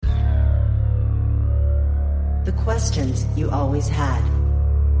The questions you always had.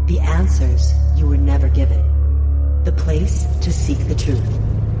 The answers you were never given. The place to seek the truth.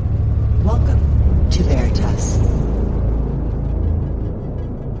 Welcome to Veritas.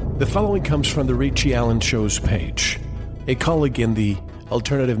 The following comes from the Richie Allen Show's page, a colleague in the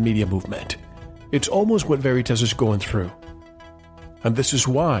alternative media movement. It's almost what Veritas is going through. And this is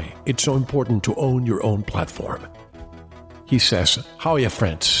why it's so important to own your own platform. He says, "Howya,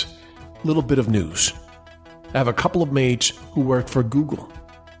 friends? Little bit of news. I have a couple of mates who work for Google.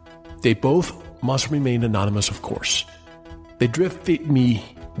 They both must remain anonymous, of course. They drift feed me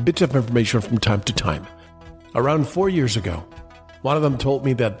bits of information from time to time. Around 4 years ago, one of them told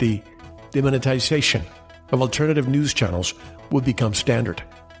me that the demonetization of alternative news channels would become standard.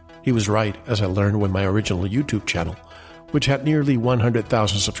 He was right, as I learned when my original YouTube channel, which had nearly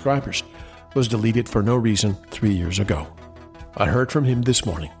 100,000 subscribers, was deleted for no reason 3 years ago. I heard from him this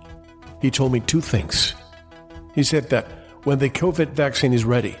morning. He told me two things. He said that when the COVID vaccine is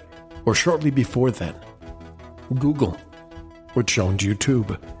ready, or shortly before then, Google, which owns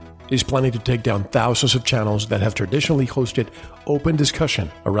YouTube, is planning to take down thousands of channels that have traditionally hosted open discussion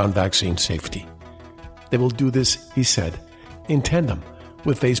around vaccine safety. They will do this, he said, in tandem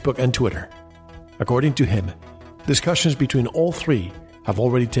with Facebook and Twitter. According to him, discussions between all three have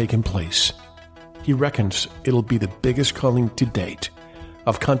already taken place. He reckons it'll be the biggest culling to date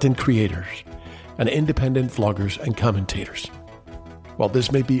of content creators and independent vloggers and commentators. While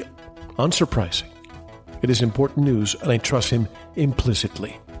this may be unsurprising, it is important news and I trust him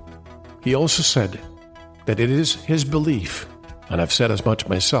implicitly. He also said that it is his belief, and I've said as much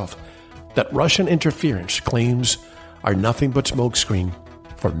myself, that Russian interference claims are nothing but smokescreen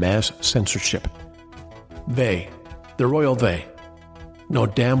for mass censorship. They, the royal they, know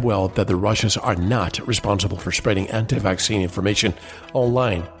damn well that the Russians are not responsible for spreading anti-vaccine information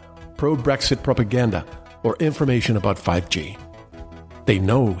online, pro-Brexit propaganda, or information about 5G. They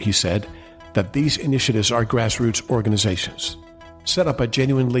know, he said, that these initiatives are grassroots organizations, set up by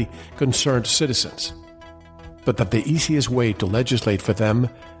genuinely concerned citizens, but that the easiest way to legislate for them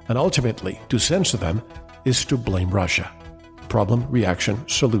and ultimately to censor them is to blame Russia. Problem, reaction,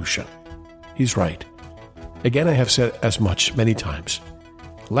 solution. He's right. Again, I have said as much many times.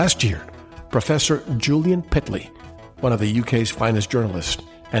 Last year, Professor Julian Pitley, one of the UK's finest journalists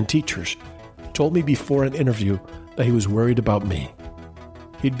and teachers, told me before an interview that he was worried about me.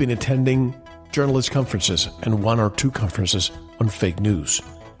 He'd been attending journalist conferences and 1 or 2 conferences on fake news.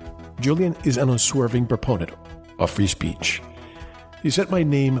 Julian is an unswerving proponent of free speech. He said my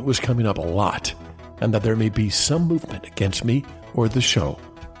name was coming up a lot and that there may be some movement against me or the show.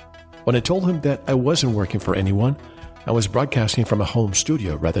 When I told him that I wasn't working for anyone, I was broadcasting from a home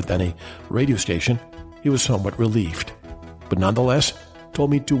studio rather than a radio station, he was somewhat relieved, but nonetheless told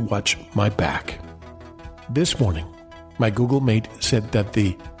me to watch my back. This morning, my Google mate said that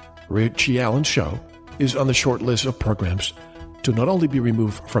the Richie Allen Show is on the short list of programs to not only be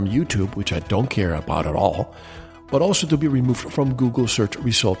removed from YouTube, which I don't care about at all, but also to be removed from Google search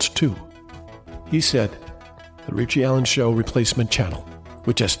results too. He said the Richie Allen Show replacement channel,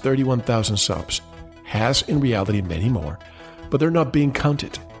 which has 31,000 subs, has in reality many more, but they're not being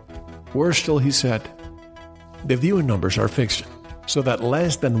counted. Worse still, he said, the viewing numbers are fixed so that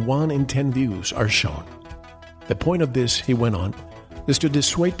less than 1 in 10 views are shown. The point of this, he went on, is to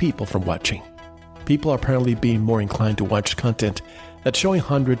dissuade people from watching. People are apparently being more inclined to watch content that's showing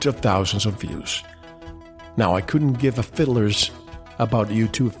hundreds of thousands of views. Now, I couldn't give a fiddler's about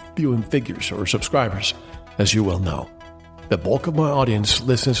YouTube viewing figures or subscribers, as you well know. The bulk of my audience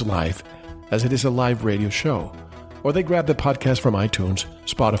listens live, as it is a live radio show, or they grab the podcast from iTunes,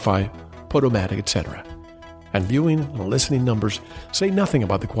 Spotify, Podomatic, etc. And viewing and listening numbers say nothing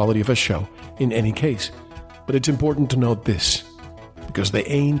about the quality of a show in any case, but it's important to note this, because they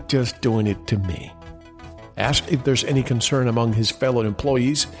ain't just doing it to me. Asked if there's any concern among his fellow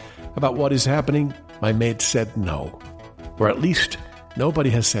employees about what is happening, my mate said no, or at least nobody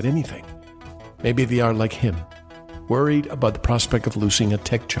has said anything. Maybe they are like him, worried about the prospect of losing a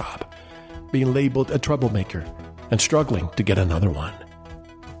tech job, being labeled a troublemaker, and struggling to get another one.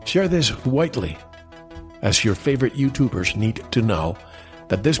 Share this widely, as your favorite YouTubers need to know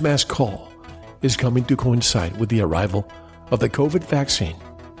that this mass call is coming to coincide with the arrival of the COVID vaccine,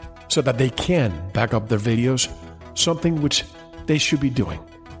 so that they can back up their videos, something which they should be doing,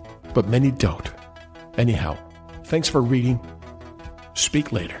 but many don't. Anyhow, thanks for reading.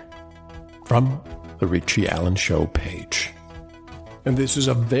 Speak later. From the Richie Allen Show page. And this is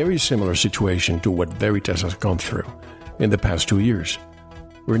a very similar situation to what Veritas has gone through in the past 2 years.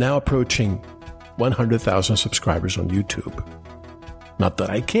 We're now approaching 100,000 subscribers on YouTube. Not that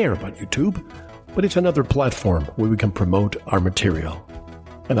I care about YouTube but it's another platform where we can promote our material.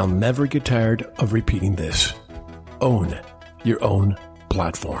 And I'll never get tired of repeating this. Own your own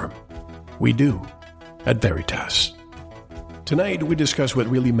platform. We do at Veritas. Tonight we discuss what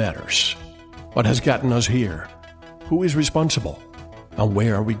really matters, what has gotten us here, who is responsible, and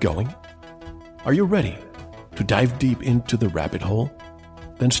where are we going? Are you ready to dive deep into the rabbit hole?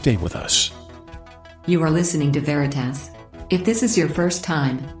 Then stay with us. You are listening to Veritas. If this is your first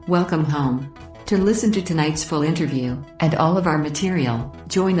time, welcome home. To listen to tonight's full interview and all of our material,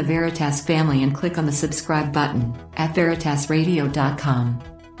 join the Veritas family and click on the subscribe button at veritasradio.com.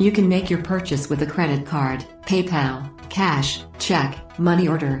 You can make your purchase with a credit card, PayPal, cash, check, money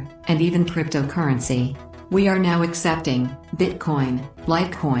order, and even cryptocurrency. We are now accepting Bitcoin,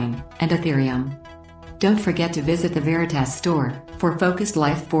 Litecoin, and Ethereum. Don't forget to visit the Veritas store for Focused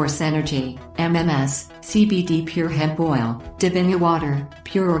Life Force Energy, MMS, CBD Pure Hemp Oil, Divina Water,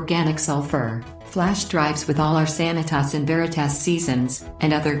 Pure Organic Sulfur, flash drives with all our Sanitas and Veritas seasons,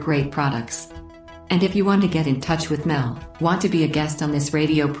 and other great products. And if you want to get in touch with Mel, want to be a guest on this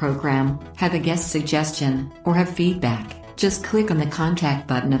radio program, have a guest suggestion, or have feedback, just click on the contact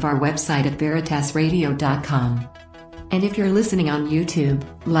button of our website at veritasradio.com. And if you're listening on YouTube,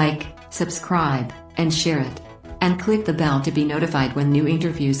 like, subscribe, and share it. And click the bell to be notified when new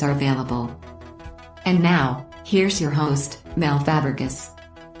interviews are available. And now, here's your host, Mel Fabregas.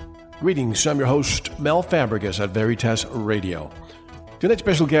 Greetings, I'm your host, Mel Fabregas at Veritas Radio. Tonight's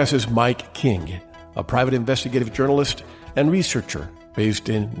special guest is Mike King, a private investigative journalist and researcher based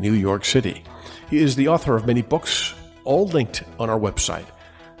in New York City. He is the author of many books, all linked on our website.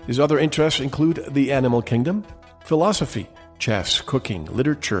 His other interests include the animal kingdom, philosophy, chess, cooking,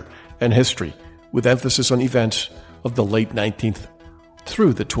 literature, and history, with emphasis on events of the late 19th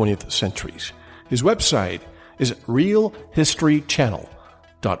through the 20th centuries. His website is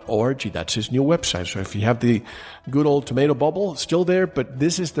realhistorychannel.org. That's his new website. So if you have the good old tomato bubble, it's still there, but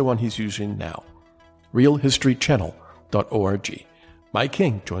this is the one he's using now. realhistorychannel.org. Mike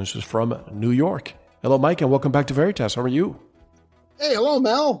King joins us from New York. Hello, Mike, and welcome back to Veritas. How are you? Hey, hello,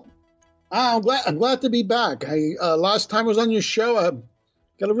 Mel. I'm glad to be back. Last time I was on your show, I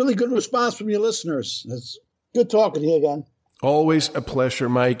got a really good response from your listeners. It's good talking to you again. Always a pleasure,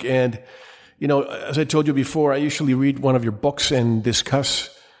 Mike. And, you know, as I told you before, I usually read one of your books and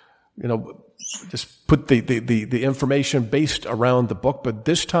discuss, just put the information based around the book. But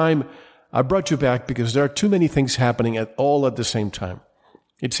this time I brought you back because there are too many things happening at the same time.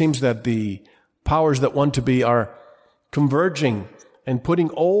 It seems that the powers that want to be are converging and putting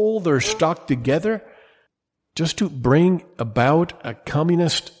all their stock together just to bring about a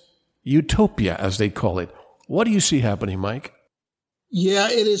communist utopia, as they call it. What do you see happening, Mike? Yeah,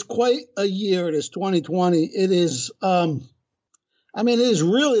 it is quite a year. It is 2020. It is, it is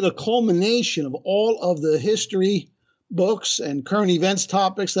really the culmination of all of the history books and current events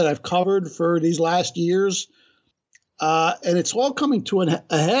topics that I've covered for these last years. And it's all coming to a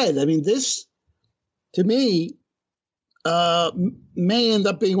head. I mean, this, to me, may end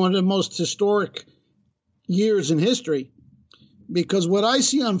up being one of the most historic years in history, because what I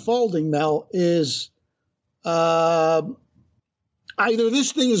see unfolding, Mel, is either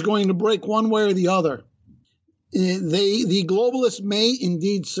this thing is going to break one way or the other. The globalists may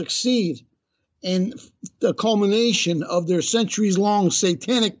indeed succeed in the culmination of their centuries-long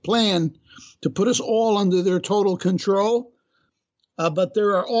satanic plan to put us all under their total control. But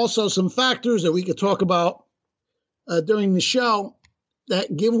there are also some factors that we could talk about during the show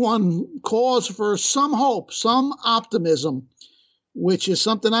that give one cause for some hope, some optimism, which is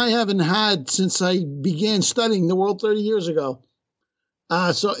something I haven't had since I began studying the world 30 years ago.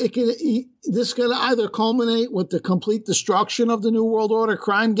 So this can either culminate with the complete destruction of the New World Order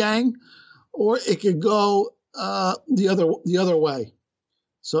crime gang, or it could go the other way.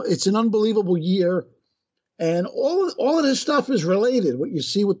 So it's an unbelievable year, and all of this stuff is related. What you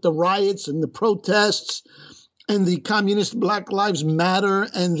see with the riots and the protests, and the communist Black Lives Matter,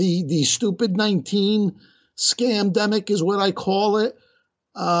 and the stupid 19 scamdemic is what I call it.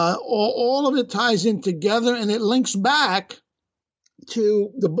 All of it ties in together, and it links back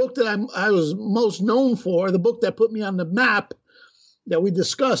to the book that I was most known for, the book that put me on the map that we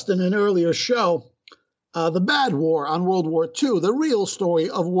discussed in an earlier show, The Bad War on World War II, the real story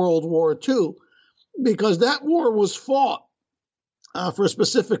of World War II, because that war was fought for a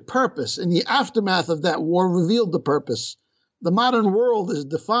specific purpose, and the aftermath of that war revealed the purpose. The modern world is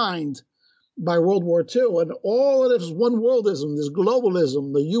defined by World War II, and all of this one worldism, this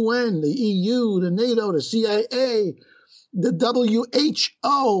globalism, the UN, the EU, the NATO, the CIA, the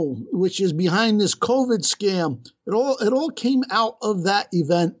WHO, which is behind this COVID scam, it all came out of that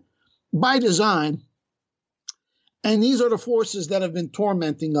event by design. And these are the forces that have been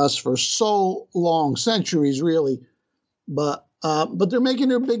tormenting us for so long, centuries really. But they're making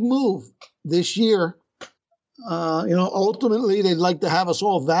their big move this year. Ultimately, they'd like to have us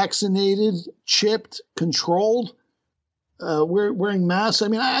all vaccinated, chipped, controlled, wearing masks. I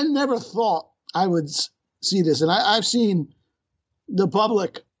mean, I never thought I would see this. And I've seen the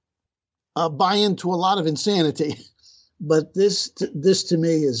public buy into a lot of insanity. But this to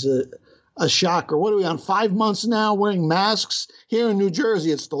me is a shocker. What are we on, 5 months now wearing masks? Here in New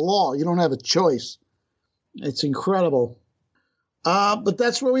Jersey, it's the law. You don't have a choice. It's incredible. But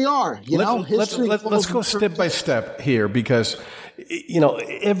that's where we are. Let's go step by step here because,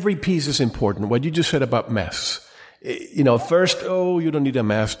 every piece is important. What you just said about masks. First, you don't need a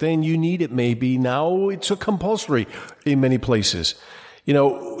mask. Then you need it maybe. Now it's a compulsory in many places.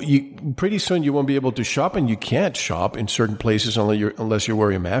 Pretty soon you won't be able to shop, and you can't shop in certain places unless you're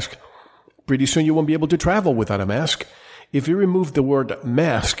wearing a mask. Pretty soon you won't be able to travel without a mask. If you remove the word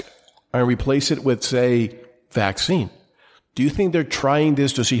mask and replace it with, say, vaccine, do you think they're trying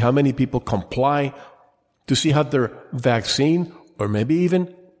this to see how many people comply, to see how their vaccine or maybe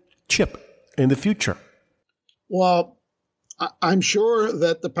even chip in the future? Well, I'm sure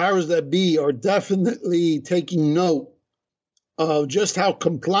that the powers that be are definitely taking note of just how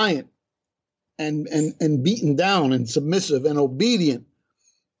compliant and beaten down and submissive and obedient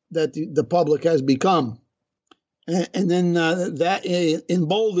that the public has become. And then that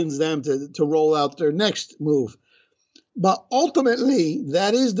emboldens them to roll out their next move. But ultimately,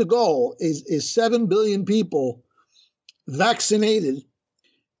 that is the goal, is 7 billion people vaccinated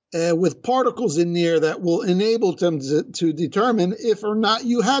with particles in there that will enable them to determine if or not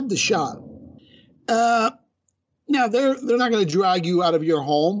you had the shot. Now, they're not going to drag you out of your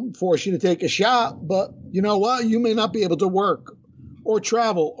home, force you to take a shot, but you know what? You may not be able to work or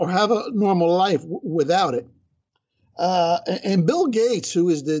travel or have a normal life without it. And Bill Gates, who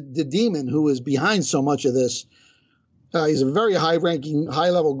is the demon who is behind so much of this, he's a very high-ranking,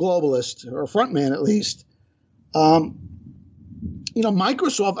 high-level globalist, or a frontman at least.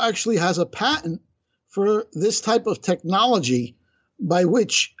 Microsoft actually has a patent for this type of technology by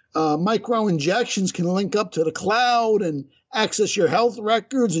which micro-injections can link up to the cloud and access your health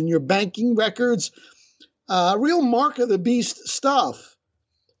records and your banking records. Real mark of the beast stuff.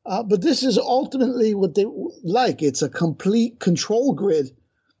 But this is ultimately what they like. It's a complete control grid.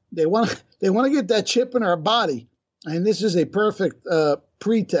 They want to get that chip in our body. And this is a perfect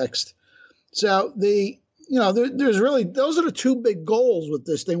pretext. So there's really, those are the two big goals with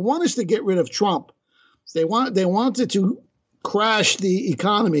this thing. One is to get rid of Trump. They wanted to crash the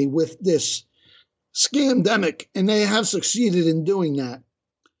economy with this scamdemic, and they have succeeded in doing that.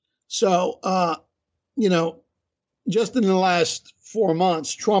 So, just in the last 4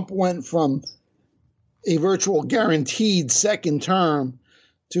 months, Trump went from a virtual guaranteed second term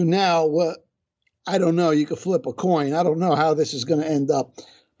to now what, I don't know, you could flip a coin. I don't know how this is going to end up.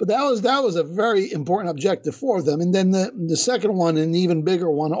 But that was a very important objective for them. And then the second one, and even bigger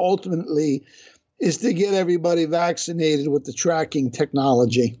one, ultimately, is to get everybody vaccinated with the tracking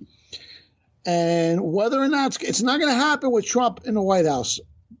technology. And whether or not it's not going to happen with Trump in the White House,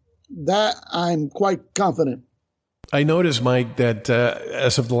 that I'm quite confident. I noticed, Mike, that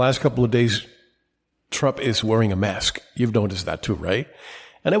as of the last couple of days, Trump is wearing a mask. You've noticed that too, right?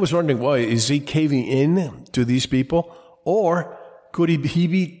 And I was wondering, why is he caving in to these people? Or could he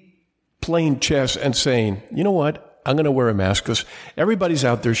be playing chess and saying, you know what, I'm going to wear a mask because everybody's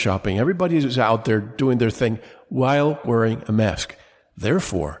out there shopping. Everybody is out there doing their thing while wearing a mask.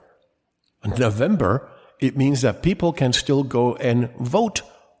 Therefore, in November, it means that people can still go and vote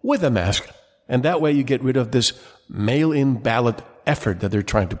with a mask. And that way you get rid of this mail-in ballot effort that they're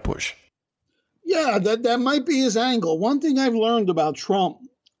trying to push. Yeah, that might be his angle. One thing I've learned about Trump,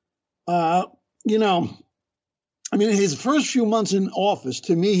 his first few months in office,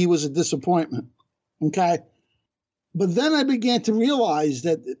 to me, he was a disappointment. Okay. But then I began to realize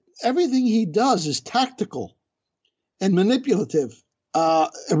that everything he does is tactical and manipulative.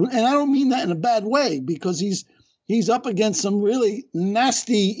 And I don't mean that in a bad way, because he's up against some really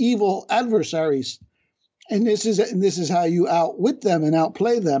nasty, evil adversaries. And this is how you outwit them and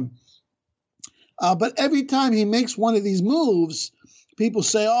outplay them. But every time he makes one of these moves, people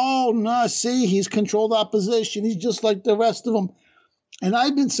say, oh, no, see, he's controlled opposition. He's just like the rest of them. And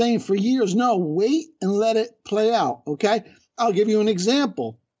I've been saying for years, no, wait and let it play out, okay? I'll give you an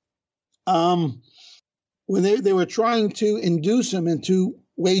example. When they were trying to induce him into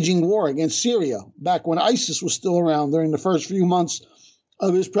waging war against Syria, back when ISIS was still around during the first few months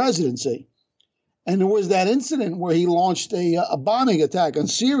of his presidency. And there was that incident where he launched a bombing attack on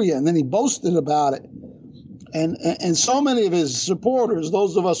Syria, and then he boasted about it. And so many of his supporters,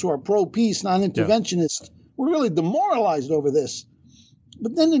 those of us who are pro-peace, non-interventionist, were really demoralized over this.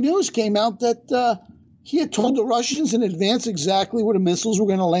 But then the news came out that he had told the Russians in advance exactly where the missiles were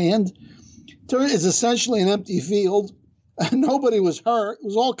going to land. It's essentially an empty field. Nobody was hurt. It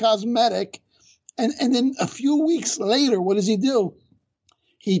was all cosmetic. And then a few weeks later, what does he do?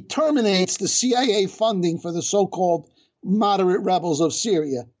 He terminates the CIA funding for the so-called moderate rebels of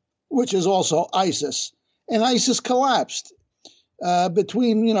Syria, which is also ISIS. And ISIS collapsed.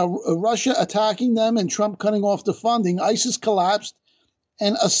 Between Russia attacking them and Trump cutting off the funding, ISIS collapsed,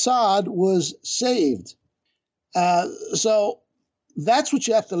 and Assad was saved. So that's what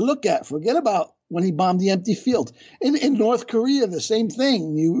you have to look at. Forget about when he bombed the empty field. In North Korea, the same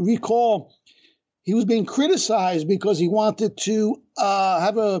thing. You recall he was being criticized because he wanted to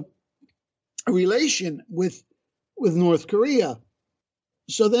have a relation with North Korea.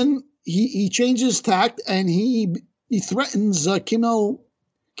 So then he changes tact and he threatens Kim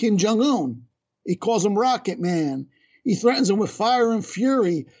Jong-un. He calls him Rocket Man. He threatens him with fire and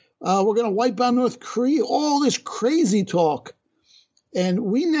fury. We're going to wipe out North Korea. All this crazy talk. And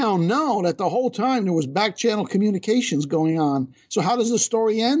we now know that the whole time there was back-channel communications going on. So how does the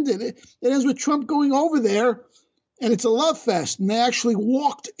story end? It ends with Trump going over there, and it's a love fest. And they actually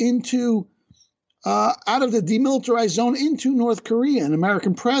walked into out of the demilitarized zone into North Korea, an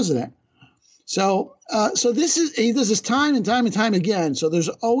American president. So he does this time and time and time again. So there's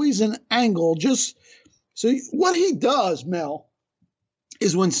always an angle. So what he does, Mel,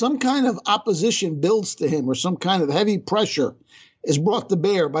 is when some kind of opposition builds to him or some kind of heavy pressure is brought to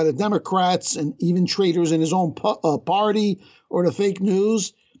bear by the Democrats and even traitors in his own party or the fake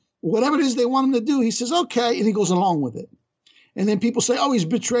news, whatever it is they want him to do, he says, okay, and he goes along with it. And then people say, oh, he's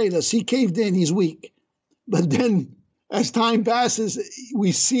betrayed us. He caved in. He's weak. But then as time passes,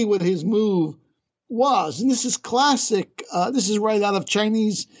 we see what his move was. And this is classic. This is right out of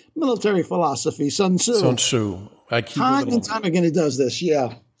Chinese military philosophy, Sun Tzu. Sun Tzu. Time and time again he does this,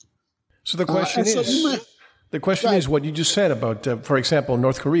 yeah. So the question is what you just said about, for example,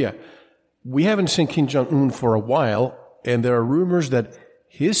 North Korea. We haven't seen Kim Jong-un for a while, and there are rumors that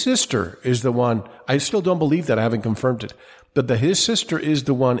his sister is the one. I still don't believe that. I haven't confirmed it. But that his sister is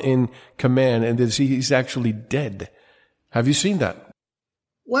the one in command and that he's actually dead. Have you seen that?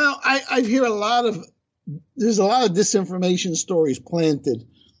 Well, I hear there's a lot of disinformation stories planted,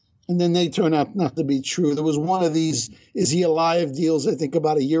 and then they turn out not to be true. There was one of these, is he alive deals, I think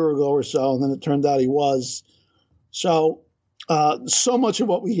about a year ago or so, and then it turned out he was. So much of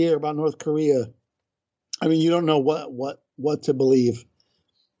what we hear about North Korea, I mean, you don't know what to believe.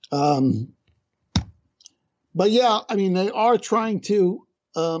 But yeah, I mean, they are trying to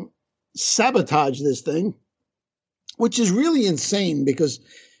sabotage this thing, which is really insane because,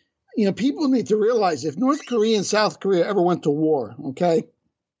 people need to realize if North Korea and South Korea ever went to war, okay,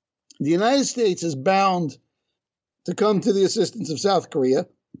 the United States is bound to come to the assistance of South Korea,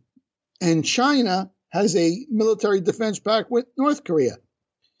 and China has a military defense pact with North Korea.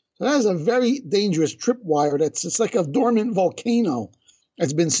 So that is a very dangerous tripwire. It's like a dormant volcano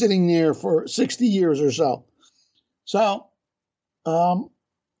that's been sitting there for 60 years or so. So,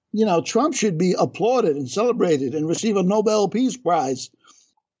 Trump should be applauded and celebrated and receive a Nobel Peace Prize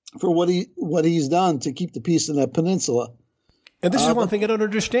for what he's done to keep the peace in that peninsula. And this is one thing I don't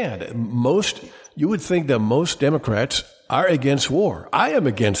understand. You would think that most Democrats are against war. I am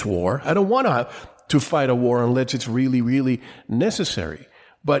against war. I don't want to fight a war unless it's really, really necessary.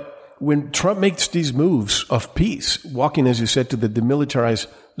 But when Trump makes these moves of peace, walking, as you said, to the demilitarized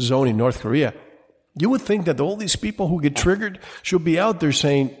zone in North Korea, you would think that all these people who get triggered should be out there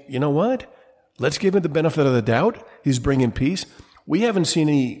saying, you know what? Let's give him the benefit of the doubt. He's bringing peace. We haven't seen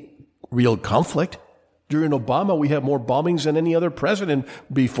any real conflict. During Obama, we had more bombings than any other president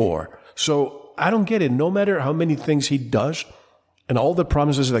before. So I don't get it. No matter how many things he does and all the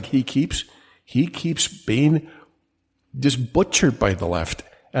promises that he keeps being just butchered by the left.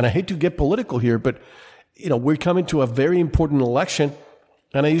 And I hate to get political here, but, we're coming to a very important election.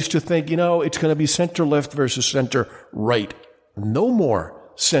 And I used to think, it's going to be center-left versus center-right. No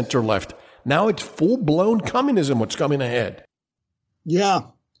more center-left. Now it's full-blown communism what's coming ahead. Yeah,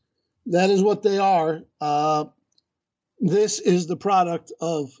 that is what they are. This is the product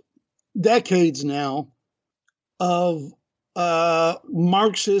of decades now of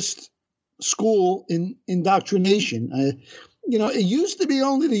Marxist school indoctrination. It used to be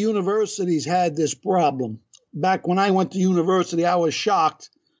only the universities had this problem. Back when I went to university, I was shocked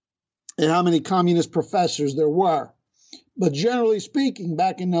at how many communist professors there were. But generally speaking,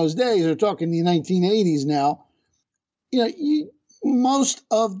 back in those days, we're talking the 1980s now, most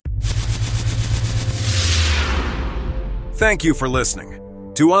of... Thank you for listening.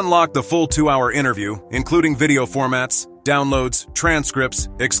 To unlock the full 2-hour interview, including video formats, downloads, transcripts,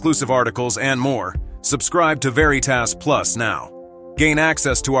 exclusive articles, and more, subscribe to Veritas Plus now. Gain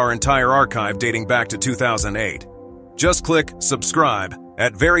access to our entire archive dating back to 2008. Just click subscribe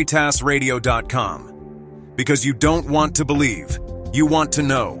at veritasradio.com. Because you don't want to believe, you want to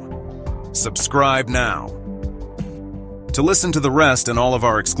know. Subscribe now. To listen to the rest and all of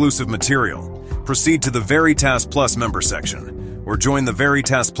our exclusive material, proceed to the Veritas Plus member section, or join the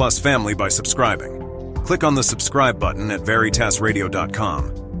Veritas Plus family by subscribing. Click on the subscribe button at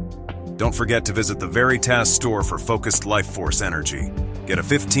veritasradio.com. Don't forget to visit the Veritas store for focused life force energy. Get a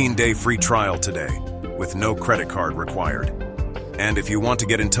 15-day free trial today, with no credit card required. And if you want to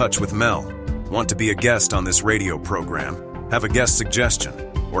get in touch with Mel, want to be a guest on this radio program, have a guest suggestion,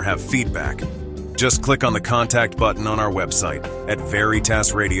 or have feedback, just click on the contact button on our website at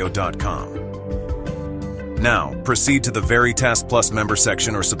veritasradio.com. Now, proceed to the Veritas Plus member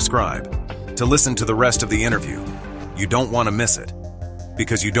section or subscribe to listen to the rest of the interview. You don't want to miss it.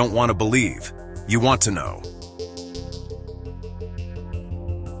 Because you don't want to believe, you want to know.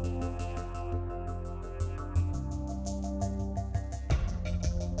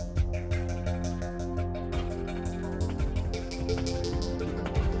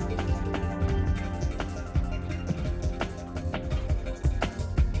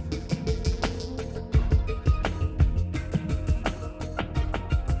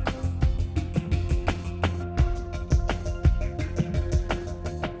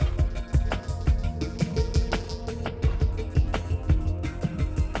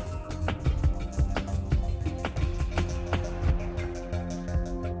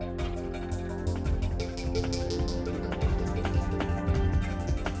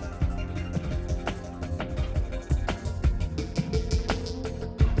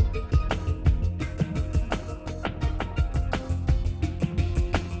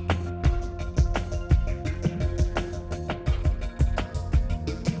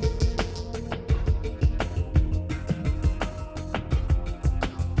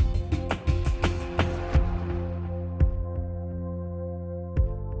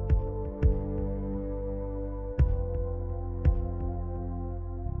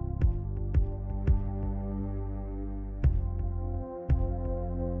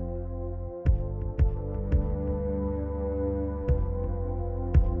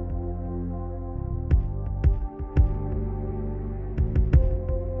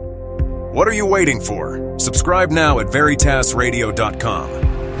 What are you waiting for? Subscribe now at veritasradio.com.